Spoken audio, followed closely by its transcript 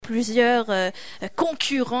plusieurs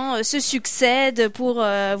concurrents se succèdent pour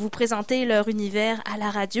vous présenter leur univers à la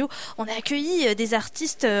radio. On a accueilli des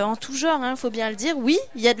artistes en tout genre, faut bien le dire. Oui,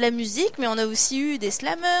 il y a de la musique, mais on a aussi eu des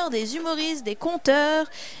slammers, des humoristes, des conteurs,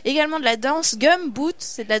 également de la danse gumboot,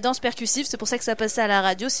 c'est de la danse percussive, c'est pour ça que ça passait à la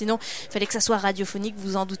radio, sinon il fallait que ça soit radiophonique,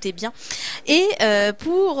 vous en doutez bien. Et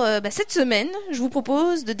pour cette semaine, je vous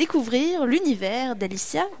propose de découvrir l'univers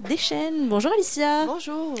d'Alicia Deschenes. Bonjour Alicia.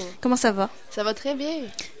 Bonjour. Comment ça va? Ça va très bien.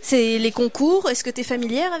 C'est les concours, est-ce que tu es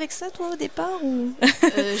familière avec ça toi au départ ou...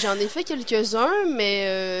 J'en ai fait quelques-uns,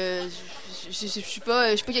 mais je suis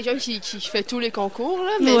pas quelqu'un qui fait tous les concours,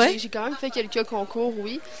 là, mais ouais. J'ai quand même fait quelques concours,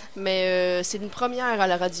 oui, mais c'est une première à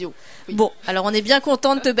la radio. Oui. Bon, alors on est bien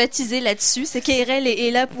content de te baptiser là-dessus, c'est qu'Erel est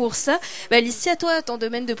là pour ça. Alicia, toi, ton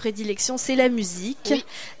domaine de prédilection, c'est la musique, oui.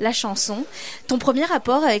 La chanson. Ton premier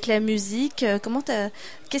rapport avec la musique,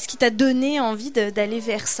 qu'est-ce qui t'a donné envie d'aller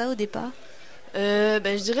vers ça au départ?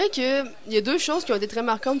 Je dirais que il y a deux choses qui ont été très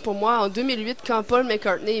marquantes pour moi. En 2008, quand Paul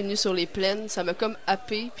McCartney est venu sur les plaines, ça m'a comme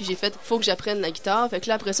happé, puis j'ai fait faut que j'apprenne la guitare. Fait que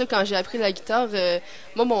là après ça, quand j'ai appris la guitare,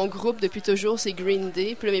 moi mon groupe depuis toujours c'est Green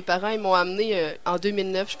Day. Puis là, mes parents ils m'ont amené en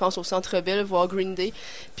 2009, je pense au Centre Bell voir Green Day.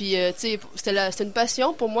 Puis tu sais, c'était une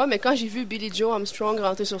passion pour moi, mais quand j'ai vu Billy Joe Armstrong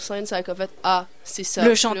rentrer sur scène, ça a comme fait c'est ça.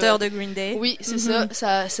 Le chanteur de Green Day. Oui, c'est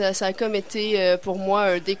ça. Ça a comme été pour moi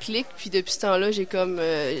un déclic. Puis depuis ce temps-là, j'ai comme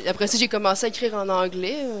après ça j'ai commencé à écrire en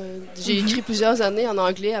anglais. J'ai écrit plusieurs années en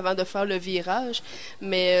anglais avant de faire le virage,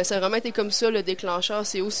 mais ça a vraiment été comme ça le déclencheur.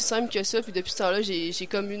 C'est aussi simple que ça. Puis depuis ce temps-là, j'ai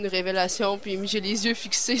comme eu une révélation. Puis j'ai les yeux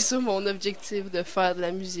fixés sur mon objectif de faire de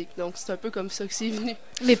la musique. Donc c'est un peu comme ça que c'est venu.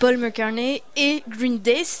 Mais Paul McCartney et Green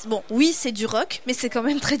Day, bon, oui, c'est du rock, mais c'est quand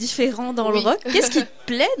même très différent dans le rock. Qu'est-ce qui te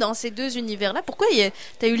plaît dans ces deux univers-là? Pourquoi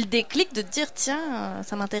t'as eu le déclic de te dire, tiens,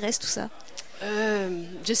 ça m'intéresse tout ça?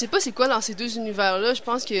 Je sais pas c'est quoi dans ces deux univers-là. Je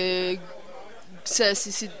pense que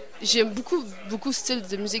j'aime beaucoup de styles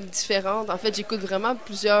de musique différentes. En fait, j'écoute vraiment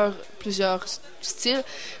plusieurs styles.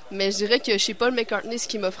 Mais je dirais que chez Paul McCartney, ce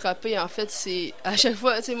qui m'a frappé, en fait, c'est à chaque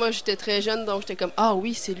fois, tu sais, moi, j'étais très jeune, donc j'étais comme,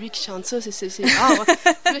 oui, c'est lui qui chante ça, ouais. Puis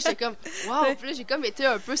là, j'étais comme, wow. Puis là, j'ai comme été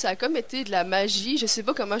ça a comme été de la magie. Je sais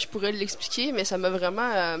pas comment je pourrais l'expliquer, mais ça m'a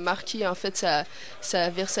vraiment marqué, en fait, sa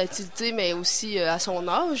versatilité, mais aussi à son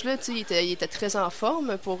âge, là, tu sais, il était très en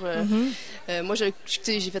forme pour... moi, j'ai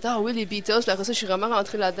fait, oui, les Beatles, puis après ça, je suis vraiment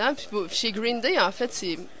rentrée là-dedans. Puis chez Green Day, en fait,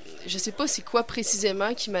 je sais pas c'est quoi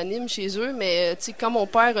précisément qui m'anime chez eux, mais tu sais, quand mon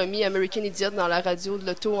père a mis American Idiot dans la radio de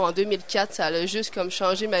l'auto en 2004, ça a juste comme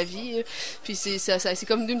changé ma vie. Puis c'est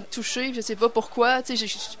comme venu me toucher, je sais pas pourquoi. Tu sais,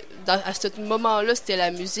 à ce moment-là, c'était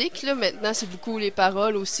la musique. Là. Maintenant, c'est beaucoup les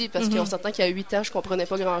paroles aussi, parce qu'on s'entend qu'il y a 8 ans, je comprenais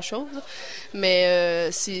pas grand-chose. Mais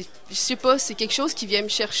je sais pas, c'est quelque chose qui vient me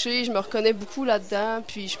chercher. Je me reconnais beaucoup là-dedans.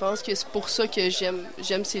 Puis je pense que c'est pour ça que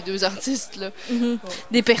j'aime ces deux artistes-là. Ouais.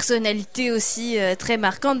 Des personnalités aussi très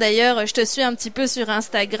marquantes. D'ailleurs, je te suis un petit peu sur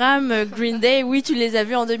Instagram. Green Day, oui, tu les as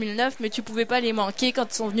vus en 2009, mais tu pouvais pas les manquer quand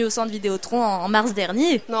ils sont venus au Centre Vidéotron en mars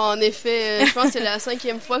dernier. Non, en effet, je pense que c'est la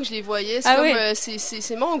 5e fois que je les voyais.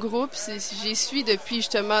 C'est mon groupe. J'y suis depuis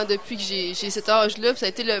que j'ai cet âge-là. Ça a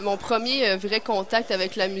été mon premier vrai contact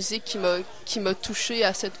avec la musique qui m'a touchée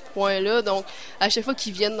à ce point-là. Donc, à chaque fois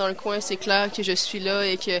qu'ils viennent dans le coin, c'est clair que je suis là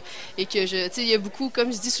et que tu sais, il y a beaucoup,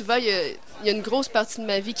 comme je dis souvent, il y a une grosse partie de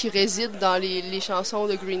ma vie qui réside dans les chansons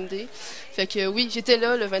de Green Day. Fait que oui, j'étais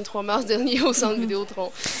là le 23 mars dernier au Centre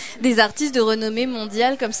Vidéotron. Des artistes de renommée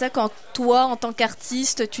mondiale comme ça, quand toi, en tant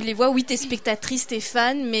qu'artiste, tu les vois, oui, t'es spectatrice, t'es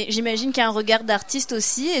fan, mais j'imagine qu'il y a un regard d'artiste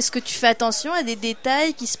aussi. Est-ce que tu fais attention à des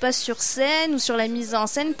détails qui se passent sur scène ou sur la mise en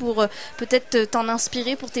scène pour peut-être t'en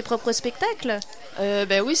inspirer pour tes propres spectacles?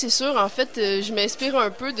 Oui, c'est sûr. En fait, je m'inspire un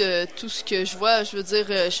peu de tout ce que je vois. Je veux dire,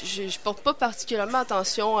 je porte pas particulièrement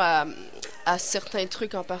attention à certains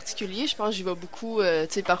trucs en particulier. Je pense que j'y vais beaucoup, tu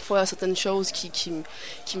sais, parfois à certaines choses qui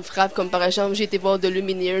me frappent, comme par exemple, j'ai été voir The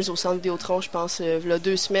Lumineers au Centre Vidéotron, je pense, il y a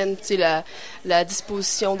 2 semaines, tu sais, la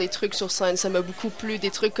disposition des trucs sur scène, ça m'a beaucoup plu,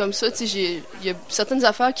 des trucs comme ça, tu sais, il y a certaines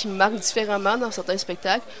affaires qui me marquent différemment dans certains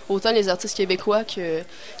spectacles, autant les artistes québécois que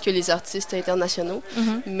les artistes internationaux.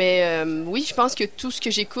 Mais oui, je pense que tout ce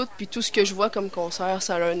que j'écoute puis tout ce que je vois comme concert,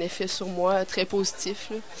 ça a un effet sur moi très positif,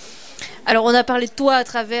 là. Alors, on a parlé de toi à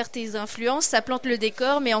travers tes influences, ça plante le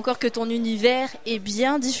décor, mais encore que ton univers est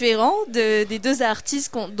bien différent des deux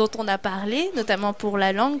artistes dont on a parlé, notamment pour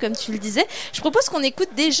la langue, comme tu le disais. Je propose qu'on écoute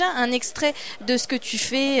déjà un extrait de ce que tu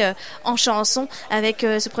fais en chanson avec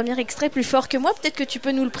ce premier extrait, Plus fort que moi. Peut-être que tu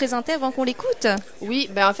peux nous le présenter avant qu'on l'écoute. Oui,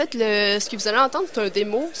 en fait, ce que vous allez entendre, c'est un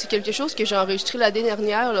démo. C'est quelque chose que j'ai enregistré l'année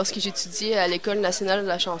dernière lorsque j'étudiais à l'École nationale de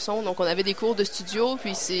la chanson. Donc, on avait des cours de studio,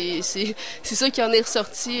 puis c'est ça qui en est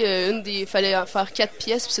ressorti fallait faire 4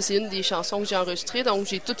 pièces, puis ça, c'est une des chansons que j'ai enregistrées. Donc,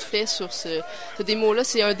 j'ai tout fait sur ce démo-là.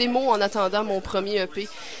 C'est un démo en attendant mon premier EP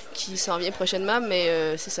qui s'en vient prochainement,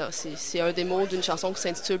 mais c'est ça. C'est un démo d'une chanson qui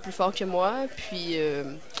s'intitule Plus fort que moi. Puis,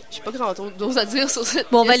 j'ai pas grand-chose à dire sur cette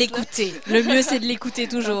pièce. On va l'écouter. Le mieux, c'est de l'écouter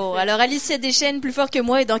toujours. Alors, Alicia Deschenes, Plus fort que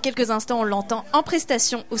moi, et dans quelques instants, on l'entend en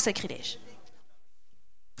prestation au Sacrilège.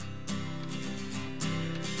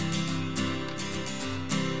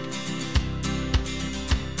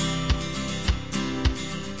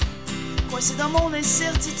 Coincé dans mon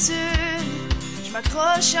incertitude, je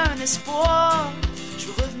m'accroche à un espoir. Je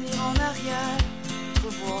veux revenir en arrière,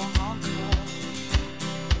 revoir encore.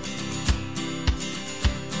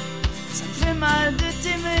 Ça me fait mal de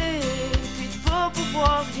t'aimer, puis de pas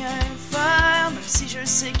pouvoir rien faire, même si je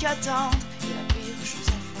sais qu'attendre est la pire chose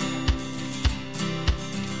à faire.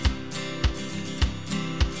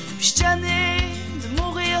 Puis je tannais de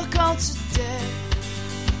mourir quand tu t'es,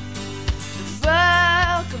 de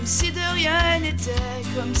faire comme si de rien n'était,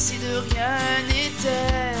 comme si de rien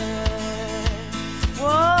n'était. Oh,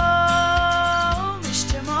 mais je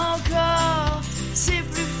t'aime encore, c'est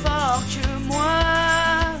plus fort que moi.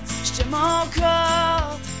 Je t'aime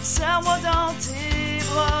encore, serre-moi dans tes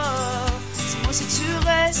bras. Dis-moi si tu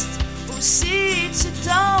restes ou si tu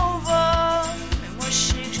t'en vas. Mais moi je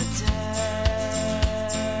sais que je t'aime,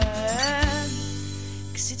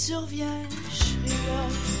 que si tu reviens, je serai là.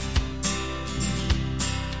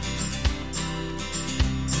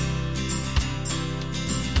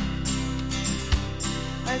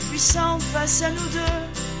 Impuissante face à nous deux,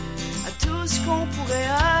 à tout ce qu'on pourrait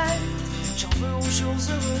être. J'en veux aux jours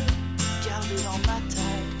heureux, gardés dans ma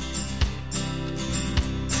tête.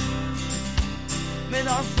 Mais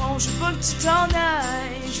dans le fond, je veux pas que tu t'en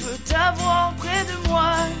ailles, je veux t'avoir près de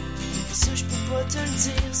moi. Et ça, je peux pas te le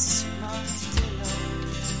dire si seulement t'étais là.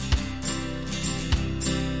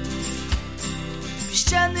 Puis je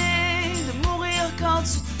tannais de mourir quand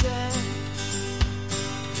tu t'aimes,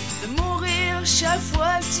 de mourir chaque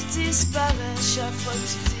fois que tu disparais, chaque fois que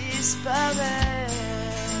tu disparais.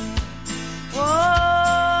 Oh,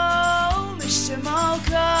 mais je t'aime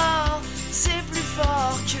encore, c'est plus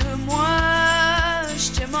fort que moi. Je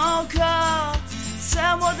t'aime encore,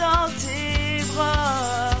 serre-moi dans tes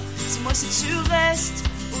bras. Dis-moi si tu restes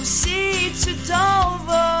ou si tu t'en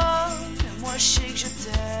vas. Mais moi je sais que je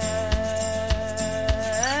t'aime,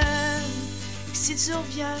 et que si tu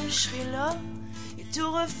reviens, je serai là. Tout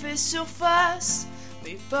refait surface,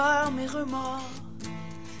 mes peurs, mes remords.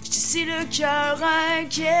 J'dis le cœur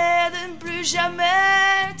inquiet de ne plus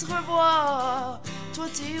jamais te revoir. Toi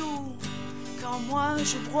t'es où quand moi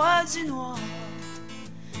je broie du noir?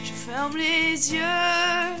 Je ferme les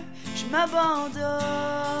yeux, je m'abandonne,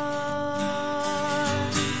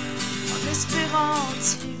 en espérant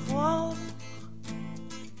t'y voir,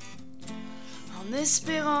 en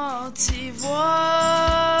espérant t'y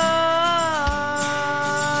voir.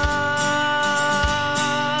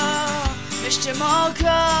 Je t'aime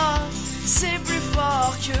encore, c'est plus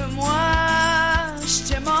fort que moi. Je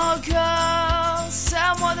t'aime encore,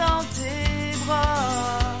 serre-moi dans tes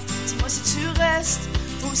bras. Dis-moi si tu restes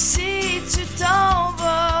ou si tu t'en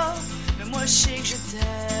vas. Mais moi je sais que je t'aime.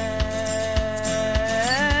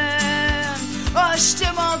 Oh, je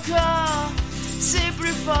t'aime encore, c'est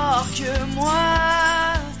plus fort que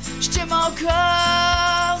moi. Je t'aime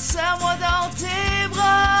encore, serre-moi dans tes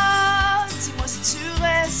bras. Dis-moi si tu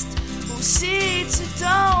restes ou si tu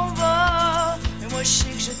t'en vas. Mais moi je sais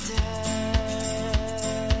que je t'aime.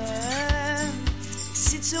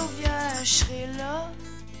 Si tu reviens, je serai là.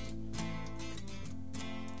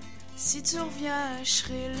 Si tu reviens, je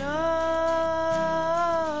serai là.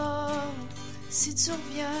 Si tu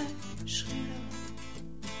reviens, je serai là.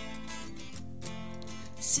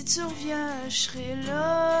 Si tu reviens, je serai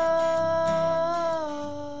là.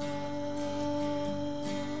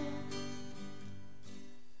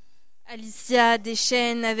 Alicia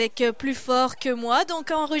Deschenes avec Plus fort que moi,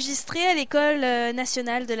 donc enregistrée à l'École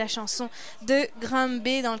nationale de la chanson de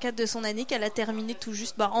Granby dans le cadre de son année qu'elle a terminée tout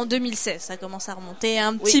juste en 2016. Ça commence à remonter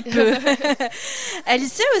un petit peu.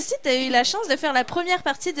 Alicia aussi, tu as eu la chance de faire la première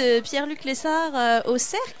partie de Pierre-Luc Lessard au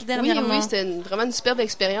Cercle dernièrement. Oui, c'était vraiment une superbe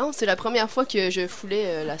expérience. C'est la première fois que je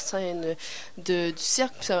foulais la scène du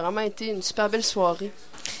Cercle. Ça a vraiment été une super belle soirée.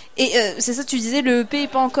 Et c'est ça, tu disais, le EP n'est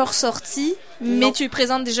pas encore sorti, mais tu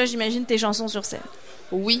présentes déjà, j'imagine, tes chansons sur scène.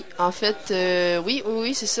 Oui, en fait,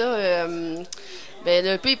 oui, c'est ça. Ben, le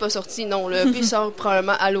EP n'est pas sorti, non. Le EP sort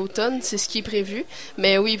probablement à l'automne, c'est ce qui est prévu.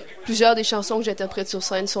 Mais oui, plusieurs des chansons que j'interprète sur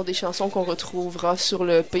scène sont des chansons qu'on retrouvera sur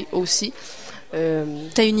le EP aussi.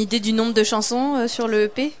 T'as une idée du nombre de chansons sur le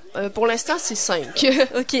EP? Pour l'instant, c'est 5.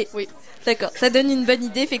 Ok. Oui. D'accord, ça donne une bonne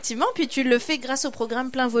idée, effectivement. Puis tu le fais grâce au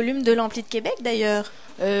programme Plein Volume de l'Ampli de Québec, d'ailleurs.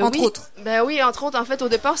 Entre autres. Ben oui, entre autres. En fait, au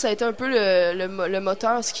départ, ça a été un peu le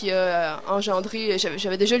moteur, ce qui a engendré...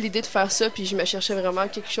 J'avais déjà l'idée de faire ça, puis je me cherchais vraiment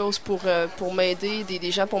quelque chose pour m'aider,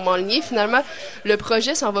 des gens pour m'enligner. Finalement, le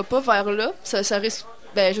projet s'en va pas vers là. Ça risque...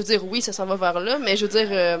 Ben, je veux dire, oui, ça s'en va vers là, mais je veux dire,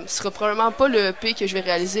 ce sera probablement pas le EP que je vais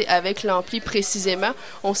réaliser avec l'Ampli précisément.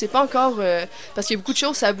 On sait pas encore, parce qu'il y a beaucoup de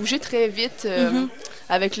choses, ça a bougé très vite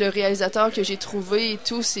avec le réalisateur que j'ai trouvé et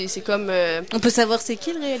tout. C'est comme... On peut savoir c'est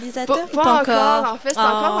qui le réalisateur? Pas encore. En fait, c'est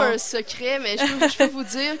encore un secret, mais je peux vous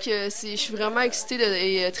dire que je suis vraiment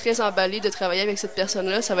excitée et très emballée de travailler avec cette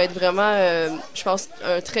personne-là. Ça va être vraiment, je pense,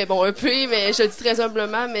 un très bon EP, mais je le dis très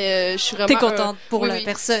humblement, mais je suis vraiment... T'es contente pour la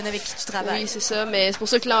personne avec qui tu travailles. Oui, c'est ça, mais c'est pour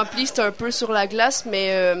ça que l'Ampli, c'est un peu sur la glace,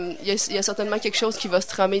 mais il y a certainement quelque chose qui va se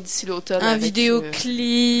tramer d'ici l'automne. Un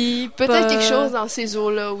vidéoclip. Peut-être quelque chose dans ces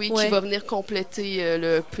eaux-là, oui, qui va venir compléter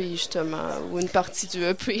le EP, justement, ou une partie du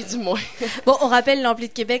EP, du moins. Bon, on rappelle l'Ampli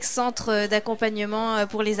de Québec, centre d'accompagnement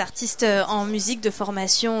pour les artistes en musique, de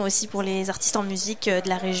formation aussi pour les artistes en musique de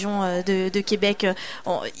la région de Québec.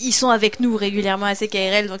 Ils sont avec nous régulièrement à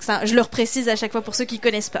CKRL, donc ça, je leur précise à chaque fois pour ceux qui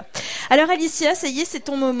connaissent pas. Alors Alicia, ça y est, c'est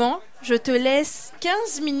ton moment. Je te laisse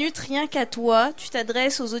 15 minutes rien qu'à toi. Tu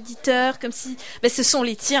t'adresses aux auditeurs comme si... Ben, ce sont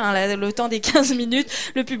les tiens, hein, là, le temps des 15 minutes.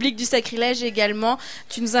 Le public du Sacrilège également.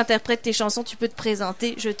 Tu nous interprètes tes chansons, tu peux te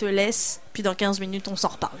présenter. Je te laisse. Puis dans 15 minutes, on s'en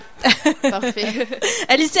reparle. Parfait.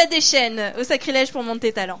 Alicia Deschenes, au Sacrilège pour monter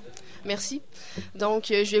tes talents. Merci. Donc,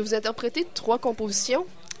 je vais vous interpréter 3 compositions.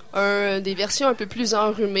 Des versions un peu plus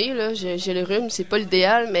enrhumées, là. J'ai le rhume, c'est pas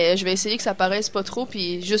l'idéal, mais je vais essayer que ça paraisse pas trop,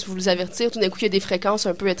 puis juste vous avertir, tout d'un coup, il y a des fréquences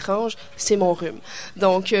un peu étranges, c'est mon rhume.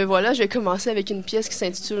 Donc voilà, je vais commencer avec une pièce qui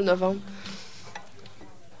s'intitule Novembre.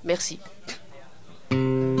 Merci.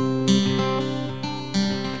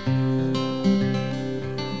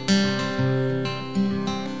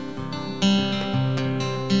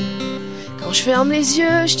 Quand je ferme les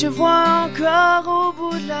yeux, je te vois encore au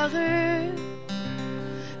bout de la rue.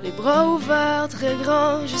 Les bras ouverts, très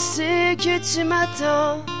grands, je sais que tu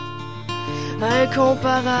m'attends.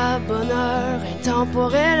 Incomparable bonheur,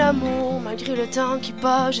 intemporel amour. Malgré le temps qui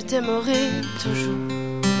passe, je t'aimerai toujours.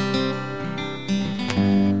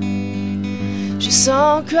 Je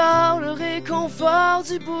sens encore le réconfort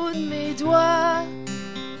du bout de mes doigts.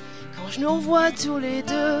 Quand je nous revois tous les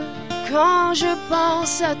deux, quand je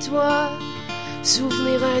pense à toi.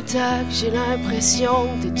 Souvenir intact, j'ai l'impression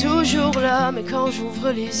que t'es toujours là. Mais quand j'ouvre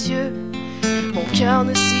les yeux, mon cœur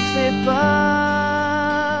ne s'y fait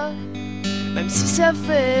pas. Même si ça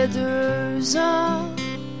fait 2 ans,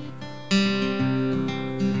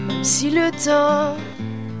 même si le temps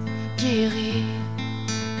guérit,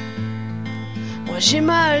 moi j'ai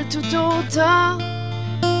mal tout autant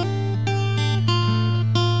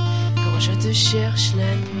quand je te cherche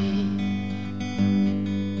la nuit.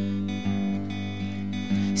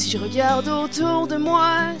 Si je regarde autour de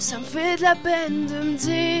moi, ça me fait de la peine de me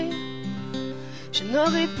dire je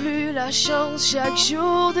n'aurai plus la chance chaque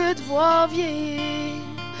jour de te voir vieillir.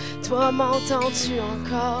 Toi, m'entends-tu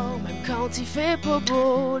encore? Même quand il fait pas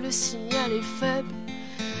beau, le signal est faible,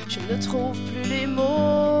 je ne trouve plus les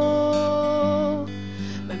mots.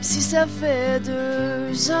 Même si ça fait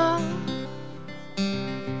 2 ans,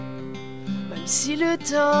 même si le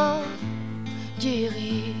temps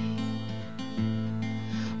guérit,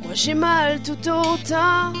 moi j'ai mal tout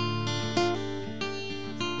autant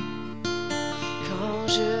quand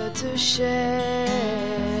je te cherche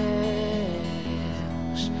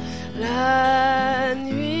la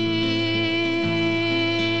nuit.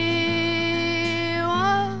 Oh,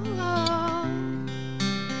 oh.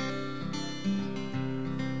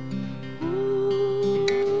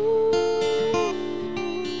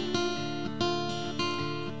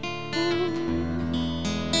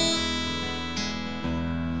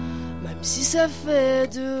 Même si ça fait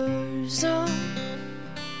 2 ans,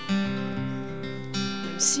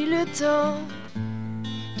 même si le temps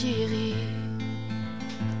guérit,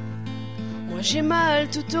 moi j'ai mal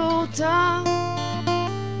tout autant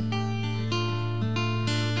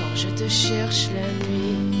quand je te cherche la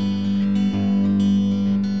nuit.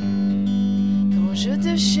 Quand je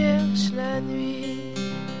te cherche la nuit.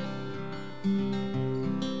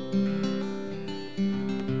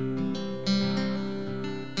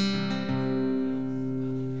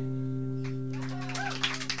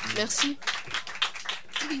 Merci.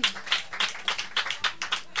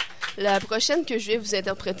 La prochaine que je vais vous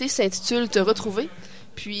interpréter s'intitule Te retrouver.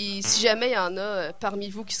 Puis, si jamais il y en a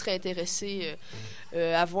parmi vous qui seraient intéressés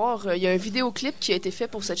à voir, il y a un vidéoclip qui a été fait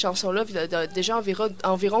pour cette chanson-là il y a déjà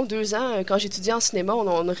environ 2 ans. Quand j'étudiais en cinéma,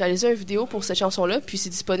 on a réalisé une vidéo pour cette chanson-là, puis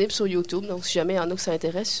c'est disponible sur YouTube. Donc, si jamais il y en a qui ça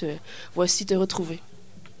intéresse, voici Te retrouver.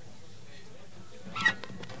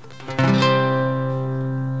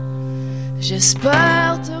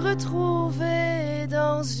 J'espère te retrouver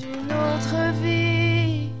dans une autre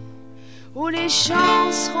vie où les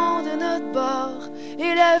champs seront de notre bord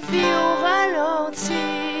et la vie au ralenti.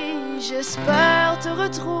 J'espère te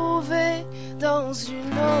retrouver dans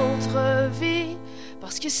une autre vie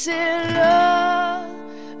parce que celle-là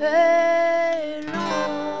est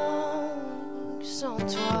longue sans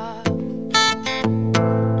toi.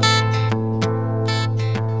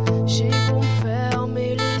 J'ai beau me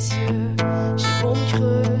fermer les yeux, j'ai beau me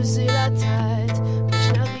creuser la tête, mais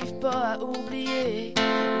je n'arrive pas à oublier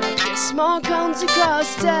la pièce manquante du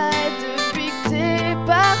casse-tête. Depuis que t'es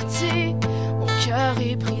parti, mon cœur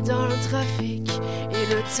est pris dans le trafic et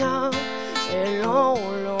le temps est long,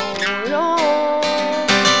 long, long.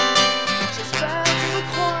 J'espère te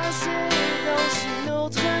recroiser dans une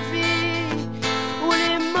autre vie où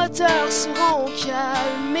les moteurs seront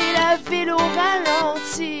calmes et la ville au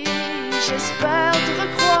ralenti. J'espère te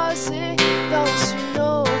recroiser dans une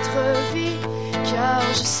autre vie, car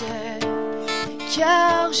je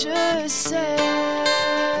sais,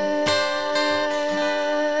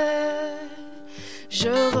 je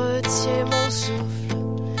retiens mon souffle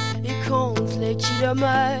et compte les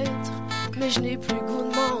kilomètres, mais je n'ai plus goût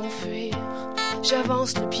de m'enfuir.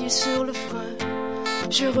 J'avance le pied sur le frein,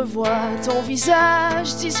 je revois ton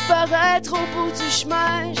visage disparaître au bout du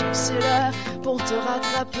chemin. J'accélère pour te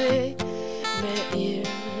rattraper, mais il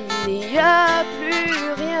n'y a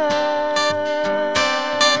plus rien.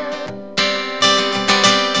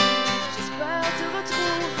 J'espère te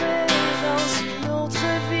retrouver dans une autre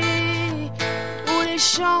vie où les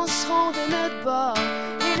champs seront de notre bord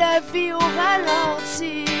et la vie au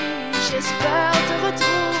ralenti. J'espère te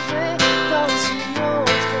retrouver dans une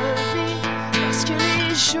autre vie parce que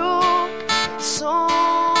les jours sont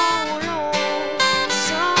longs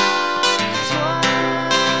sans toi.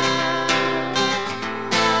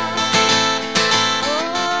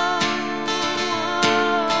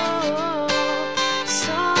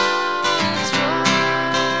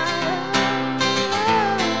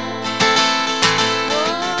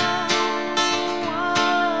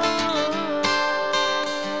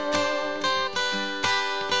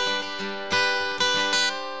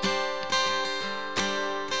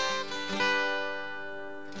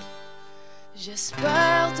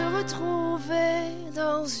 J'espère te retrouver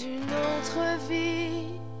dans une autre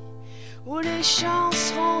vie où les champs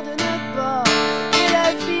seront de notre bord et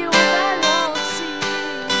la vie au ralenti.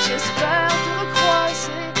 J'espère te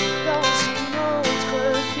recroiser dans une autre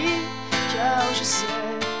vie, car je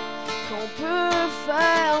sais qu'on peut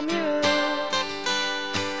faire mieux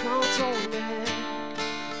quand on est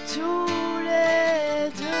tous les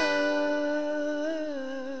deux.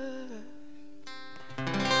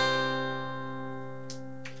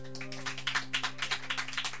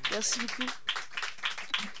 Merci beaucoup.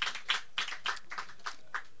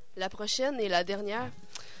 La prochaine et la dernière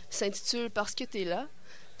s'intitule Parce que t'es là.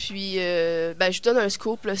 Puis, je donne un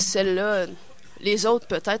scoop. Là, celle-là, les autres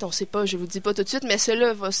peut-être, on ne sait pas, je vous dis pas tout de suite, mais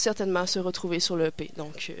celle-là va certainement se retrouver sur le EP.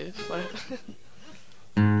 Donc, voilà.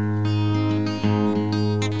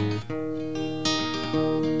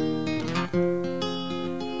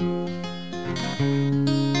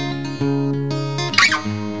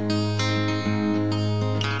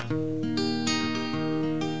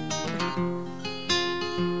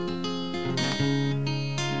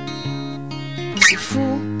 C'est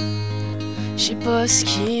fou, je sais pas ce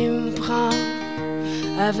qui me prend.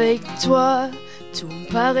 Avec toi, tout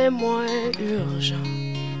me paraît moins urgent.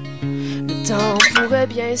 Le temps pourrait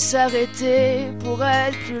bien s'arrêter pour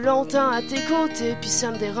être plus longtemps à tes côtés. Puis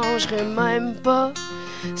ça me dérangerait même pas,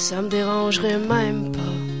 ça me dérangerait même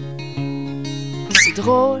pas. C'est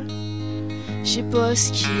drôle, je sais pas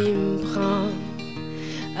ce qui me prend.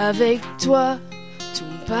 Avec toi, tout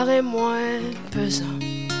me paraît moins pesant.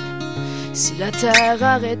 Si la terre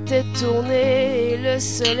arrêtait de tourner et le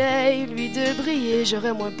soleil, lui, de briller,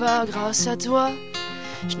 j'aurais moins peur grâce à toi.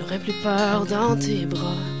 Je n'aurais plus peur dans tes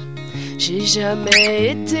bras. J'ai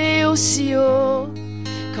jamais été aussi haut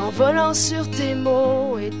qu'en volant sur tes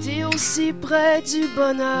mots. Été aussi près du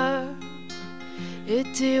bonheur,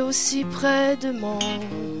 été aussi près de mon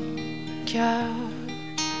cœur.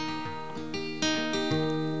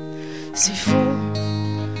 C'est fou,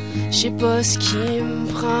 je sais pas ce qui me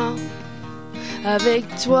prend. Avec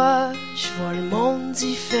toi, je vois le monde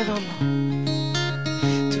différemment.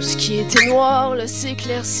 qui était noir là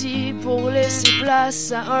s'éclaircit pour laisser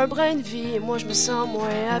place à un brin de vie. Et moi je me sens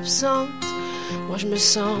moins absente, moi je me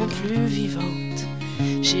sens plus vivante.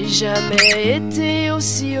 J'ai jamais été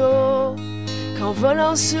aussi haut qu'en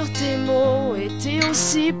volant sur tes mots. Été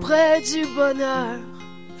aussi près du bonheur,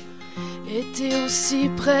 été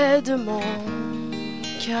aussi près de mon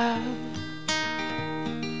cœur.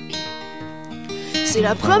 C'est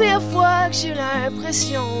la première fois que j'ai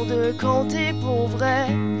l'impression de compter pour vrai,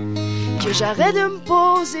 que j'arrête de me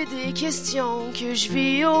poser des questions, que je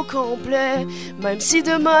vis au complet. Même si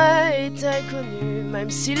demain est inconnu, même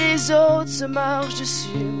si les autres se marchent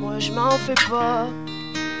dessus, moi je m'en fais pas,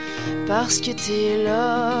 parce que t'es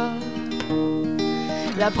là.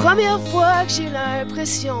 La première fois que j'ai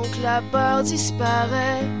l'impression que la peur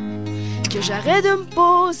disparaît, que j'arrête de me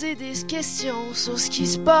poser des questions sur ce qui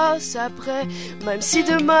se passe après. Même si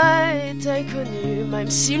demain est inconnu, même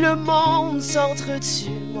si le monde s'entretue,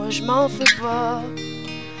 moi je m'en fais pas,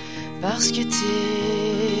 parce que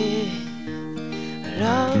t'es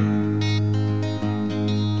là.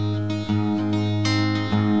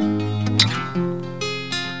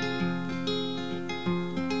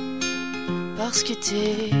 Parce que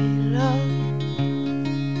t'es là.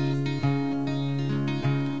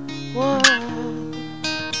 Wow.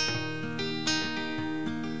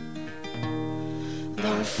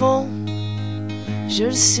 Dans le fond, je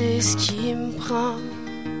le sais ce qui me prend.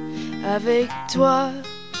 Avec toi,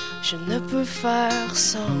 je ne peux faire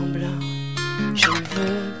semblant. Je ne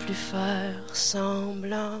veux plus faire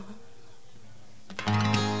semblant.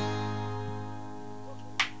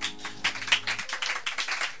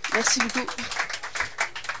 Merci beaucoup.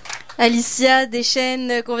 Alicia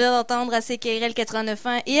Deschenes, qu'on vient d'entendre à CKRL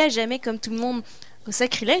 89.1 et à jamais comme tout le monde au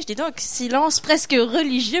Sacrilège. Dis donc, silence presque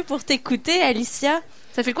religieux pour t'écouter, Alicia.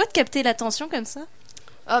 Ça fait quoi de capter l'attention comme ça?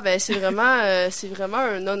 Ah ben c'est vraiment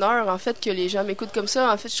un honneur en fait que les gens m'écoutent comme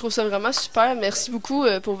ça. En fait, je trouve ça vraiment super. Merci beaucoup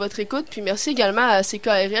pour votre écoute, puis merci également à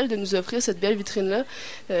CKRL de nous offrir cette belle vitrine-là.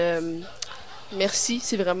 Merci,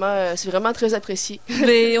 c'est vraiment très apprécié.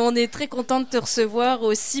 Mais on est très content de te recevoir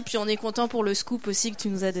aussi, puis on est content pour le scoop aussi que tu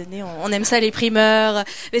nous as donné. On aime ça, les primeurs,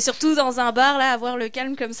 mais surtout dans un bar, là, avoir le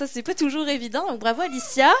calme comme ça, c'est pas toujours évident. Donc bravo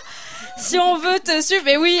Alicia. Si on veut te suivre,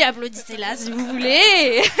 mais oui, applaudissez-la si vous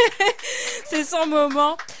voulez. C'est son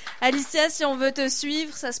moment. Alicia, si on veut te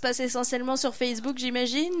suivre, ça se passe essentiellement sur Facebook,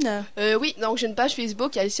 j'imagine? Oui, donc j'ai une page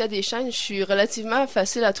Facebook, Alicia Deschenes. Je suis relativement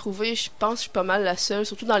facile à trouver. Je pense que je suis pas mal la seule,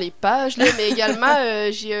 surtout dans les pages, là, mais également,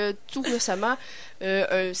 j'ai tout récemment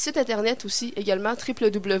un site internet aussi, également,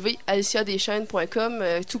 www.aliciadeschenes.com.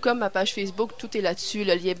 Tout comme ma page Facebook, tout est là-dessus.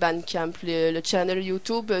 Le lien Bandcamp, le channel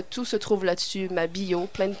YouTube, tout se trouve là-dessus. Ma bio,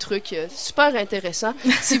 plein de trucs super intéressants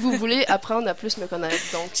si vous voulez apprendre à plus me connaître.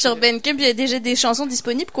 Donc, sur Bandcamp, il y a déjà des chansons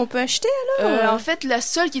disponibles qu'on peut acheter alors? En fait, la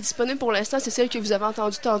seule qui est disponible pour l'instant, c'est celle que vous avez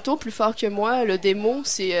entendue tantôt, Plus fort que moi. Le démo,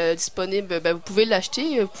 c'est disponible. Vous pouvez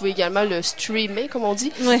l'acheter. Vous pouvez également le streamer, comme on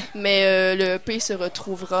dit. Ouais. Mais le EP se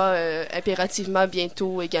retrouvera impérativement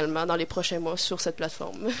bientôt également dans les prochains mois sur cette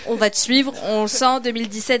plateforme. On va te suivre, on le sent,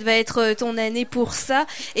 2017 va être ton année pour ça.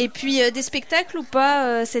 Et puis des spectacles ou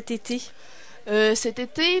pas cet été? Cet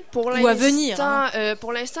été, pour l'instant, ou à venir, hein.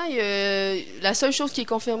 Pour l'instant, la seule chose qui est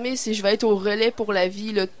confirmée, c'est que je vais être au Relais pour la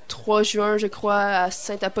vie le 3 juin, je crois, à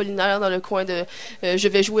Saint-Apollinaire, dans le coin de... je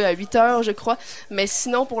vais jouer à 8h, je crois. Mais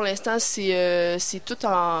sinon, pour l'instant, c'est tout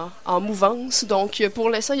en mouvance. Donc, pour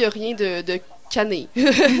l'instant, il n'y a rien de cané.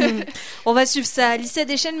 On va suivre ça. Alicia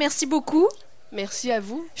Deschenes, merci beaucoup. Merci à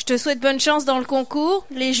vous. Je te souhaite bonne chance dans le concours.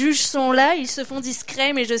 Les juges sont là, ils se font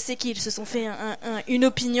discrets, mais je sais qu'ils se sont fait une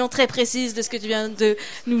opinion très précise de ce que tu viens de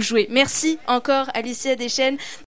nous jouer. Merci encore, Alicia Deschenes.